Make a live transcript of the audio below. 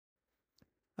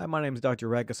Hi, my name is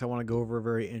DrRekkas. I want to go over a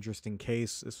very interesting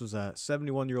case. This was a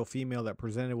 71-year-old female that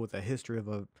presented with a history of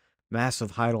a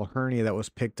massive hiatal hernia that was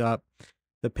picked up.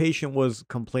 The patient was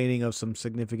complaining of some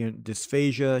significant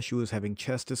dysphagia. She was having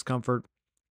chest discomfort.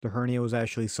 The hernia was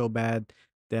actually so bad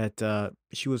that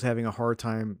she was having a hard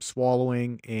time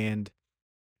swallowing and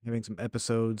having some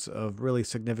episodes of really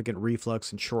significant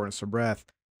reflux and shortness of breath.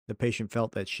 The patient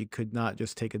felt that she could not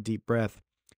just take a deep breath.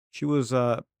 She was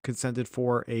consented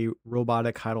for a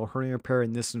robotic hiatal hernia repair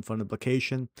in Nissen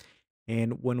fundoplication.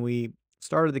 And when we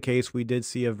started the case, we did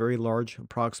see a very large,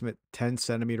 approximate 10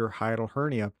 centimeter hiatal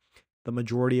hernia. The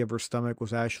majority of her stomach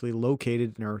was actually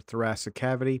located in her thoracic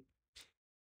cavity.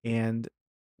 And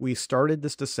we started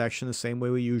this dissection the same way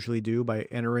we usually do by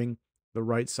entering the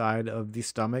right side of the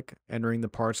stomach, entering the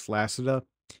pars flaccida.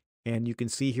 And you can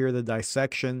see here the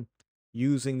dissection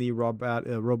using the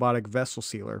robotic vessel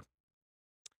sealer.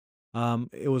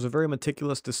 It was a very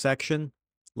meticulous dissection.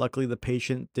 Luckily, the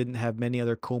patient didn't have many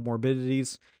other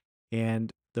comorbidities.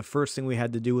 And the first thing we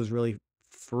had to do was really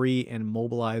free and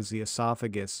mobilize the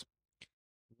esophagus.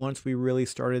 Once we really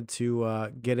started to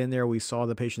get in there, we saw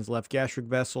the patient's left gastric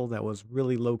vessel that was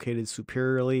really located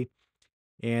superiorly.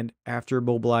 And after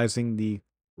mobilizing the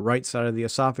right side of the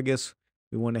esophagus,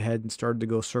 we went ahead and started to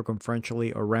go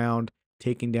circumferentially around,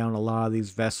 taking down a lot of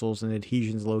these vessels and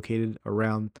adhesions located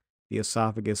around the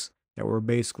esophagus that were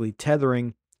basically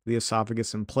tethering the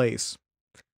esophagus in place.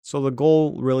 So the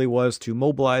goal really was to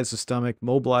mobilize the stomach,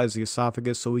 mobilize the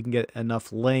esophagus so we can get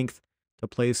enough length to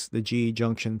place the GE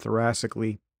junction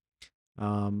thoracically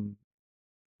um,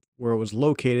 where it was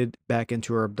located back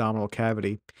into our abdominal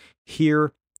cavity.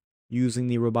 Here, using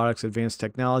the robotics advanced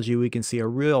technology, we can see a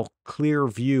real clear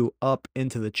view up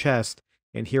into the chest.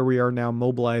 And here we are now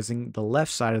mobilizing the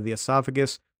left side of the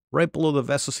esophagus. Right below the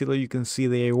vessel sealer, you can see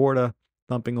the aorta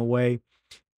thumping away.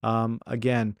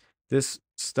 Again, this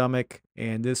stomach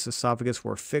and this esophagus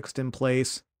were fixed in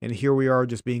place. And here we are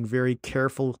just being very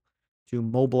careful to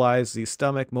mobilize the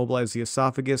stomach, mobilize the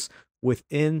esophagus.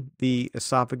 Within the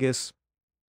esophagus,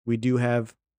 we do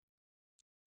have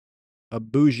a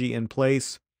bougie in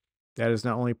place that is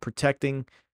not only protecting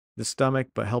the stomach,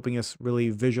 but helping us really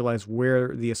visualize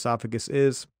where the esophagus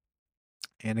is.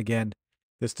 And again,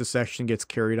 this dissection gets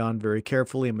carried on very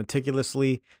carefully and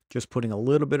meticulously, just putting a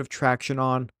little bit of traction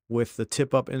on with the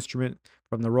tip up instrument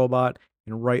from the robot.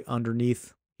 And right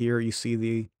underneath here, you see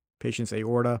the patient's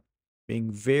aorta,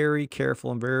 being very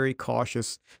careful and very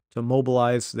cautious to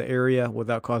mobilize the area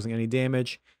without causing any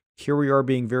damage. Here we are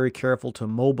being very careful to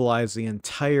mobilize the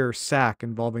entire sac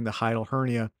involving the hiatal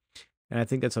hernia. And I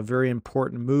think that's a very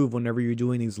important move whenever you're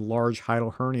doing these large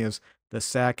hiatal hernias. The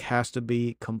sac has to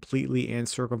be completely and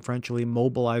circumferentially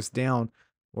mobilized down,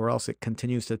 or else it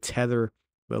continues to tether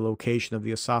the location of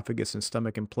the esophagus and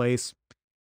stomach in place.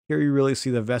 Here you really see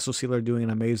the vessel sealer doing an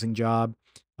amazing job.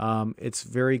 It's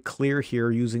very clear here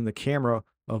using the camera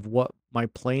of what my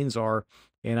planes are,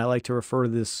 and I like to refer to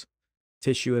this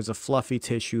tissue as a fluffy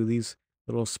tissue. These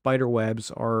little spider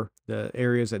webs are the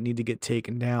areas that need to get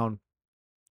taken down.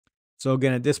 So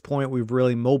again, at this point, we've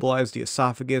really mobilized the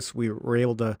esophagus. We were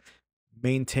able to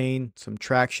maintain some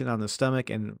traction on the stomach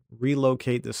and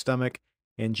relocate the stomach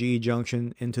and GE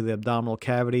junction into the abdominal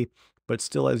cavity. But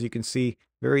still, as you can see,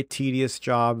 very tedious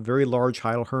job, very large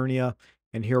hiatal hernia.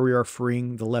 And here we are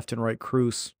freeing the left and right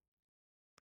cruce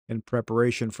in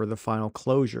preparation for the final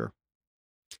closure.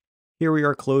 Here we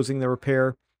are closing the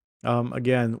repair.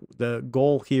 Again, the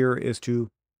goal here is to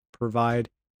provide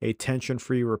a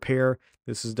tension-free repair.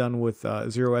 This is done with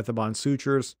zero ethibond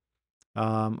sutures.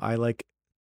 I like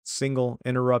single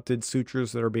interrupted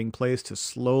sutures that are being placed to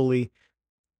slowly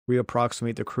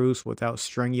reapproximate the cruce without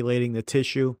strangulating the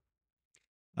tissue.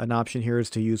 An option here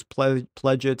is to use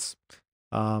pledgets.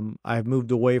 I've moved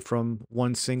away from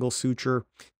one single suture,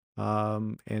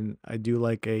 and I do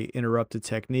like a interrupted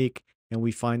technique. And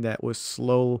we find that with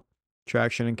slow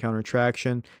traction and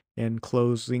countertraction and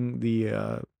closing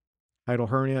the hiatal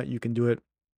hernia, you can do it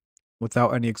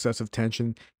without any excessive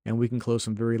tension, and we can close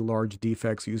some very large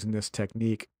defects using this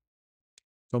technique.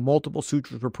 So multiple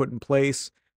sutures were put in place.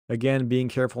 Again, being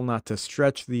careful not to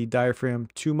stretch the diaphragm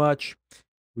too much.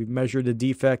 We've measured the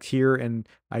defect here, and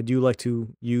I do like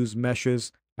to use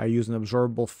meshes. I use an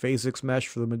absorbable phasix mesh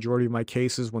for the majority of my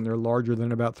cases when they're larger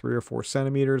than about 3 or 4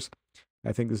 centimeters.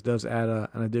 I think this does add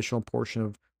an additional portion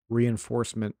of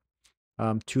reinforcement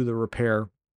to the repair.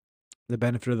 The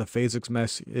benefit of the phasix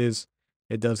mesh is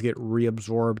it does get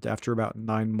reabsorbed after about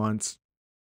 9 months.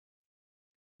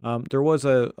 There was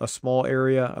a small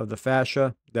area of the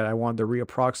fascia that I wanted to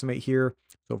reapproximate here.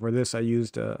 So for this, I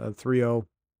used a 3/0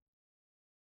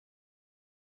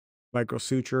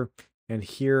 microsuture. And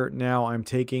here now I'm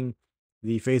taking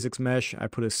the Phasix mesh. I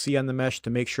put a C on the mesh to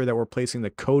make sure that we're placing the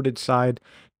coated side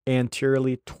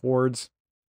anteriorly towards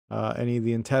any of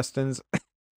the intestines.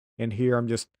 And here I'm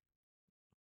just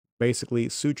basically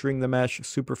suturing the mesh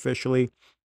superficially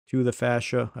to the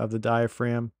fascia of the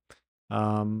diaphragm.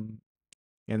 Um,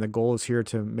 and the goal is here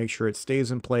to make sure it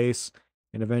stays in place.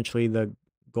 And eventually the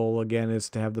goal again is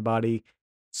to have the body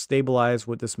stabilize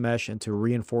with this mesh and to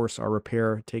reinforce our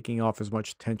repair, taking off as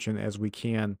much tension as we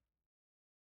can.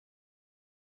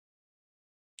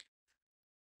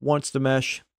 Once the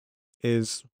mesh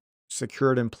is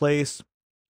secured in place,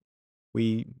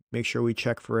 we make sure we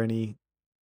check for any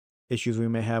issues we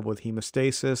may have with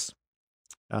hemostasis.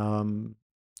 Um,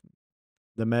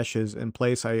 the mesh is in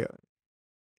place.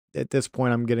 At this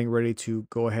point, I'm getting ready to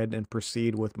go ahead and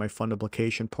proceed with my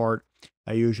fundoplication part.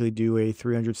 I usually do a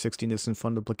 360 Nissen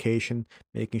fundoplication,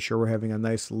 making sure we're having a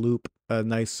nice loop, a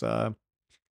nice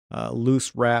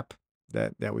loose wrap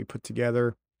that we put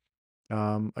together.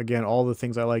 Again, all the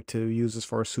things I like to use as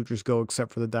far as sutures go,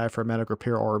 except for the diaphragmatic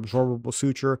repair, are absorbable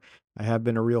suture. I have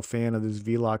been a real fan of these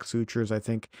V-lock sutures. I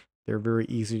think they're very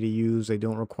easy to use. They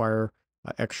don't require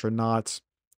extra knots,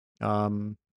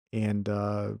 and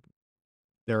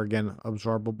they're again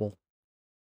absorbable.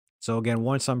 So again,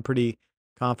 once I'm pretty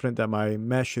confident that my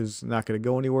mesh is not going to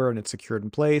go anywhere and it's secured in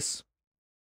place,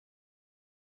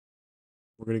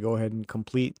 we're going to go ahead and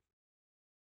complete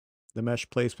the mesh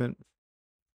placement,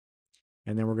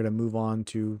 and then we're going to move on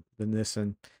to the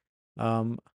Nissen.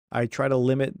 I try to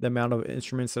limit the amount of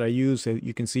instruments that I use.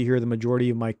 You can see here the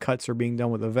majority of my cuts are being done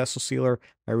with a vessel sealer.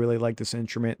 I really like this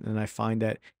instrument, and I find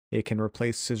that it can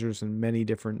replace scissors in many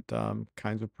different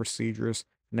kinds of procedures,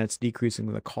 and that's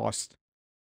decreasing the cost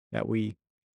that we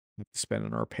have to spend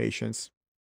on our patients.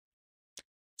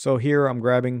 So here I'm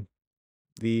grabbing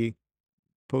the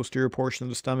posterior portion of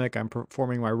the stomach. I'm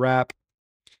performing my wrap,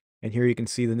 and here you can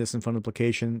see the Nissen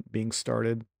fundoplication being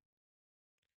started.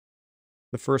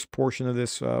 The first portion of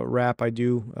this wrap, I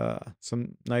do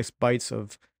some nice bites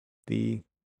of the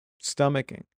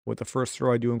stomach. With the first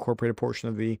throw, I do incorporate a portion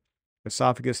of the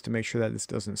esophagus to make sure that this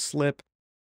doesn't slip.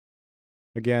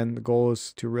 Again, the goal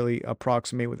is to really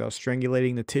approximate without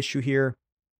strangulating the tissue here.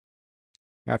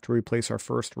 After we place our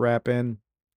first wrap in,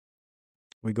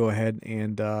 we go ahead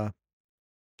and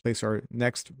place our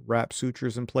next wrap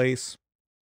sutures in place.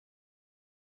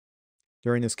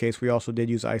 During this case, we also did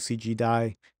use ICG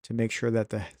dye to make sure that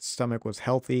the stomach was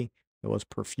healthy, it was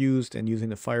perfused, and using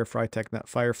the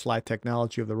Firefly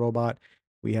technology of the robot,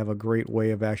 we have a great way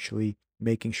of actually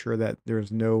making sure that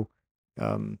there's no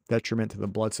detriment to the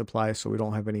blood supply, so we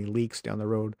don't have any leaks down the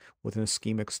road with an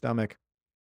ischemic stomach.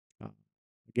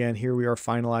 Again, here we are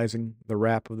finalizing the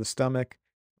wrap of the stomach,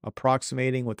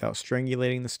 approximating without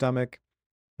strangulating the stomach.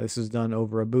 This is done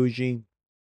over a bougie.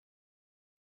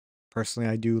 Personally,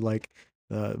 I do like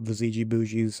the Vizigi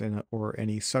bougies or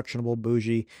any suctionable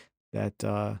bougie that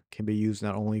can be used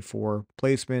not only for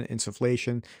placement,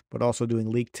 insufflation, but also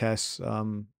doing leak tests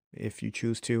if you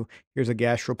choose to. Here's a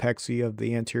gastropexy of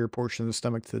the anterior portion of the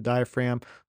stomach to the diaphragm.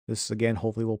 This, again,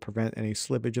 hopefully will prevent any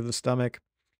slippage of the stomach.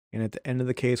 And at the end of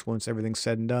the case, once everything's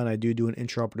said and done, I do an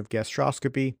intraoperative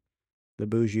gastroscopy. The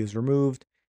bougie is removed,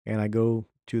 and I go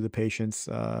to the patient's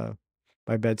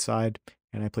by bedside,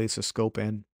 and I place a scope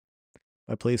in.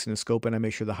 By placing the scope in, I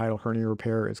make sure the hiatal hernia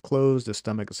repair is closed, the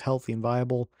stomach is healthy and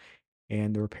viable,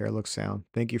 and the repair looks sound.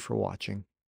 Thank you for watching.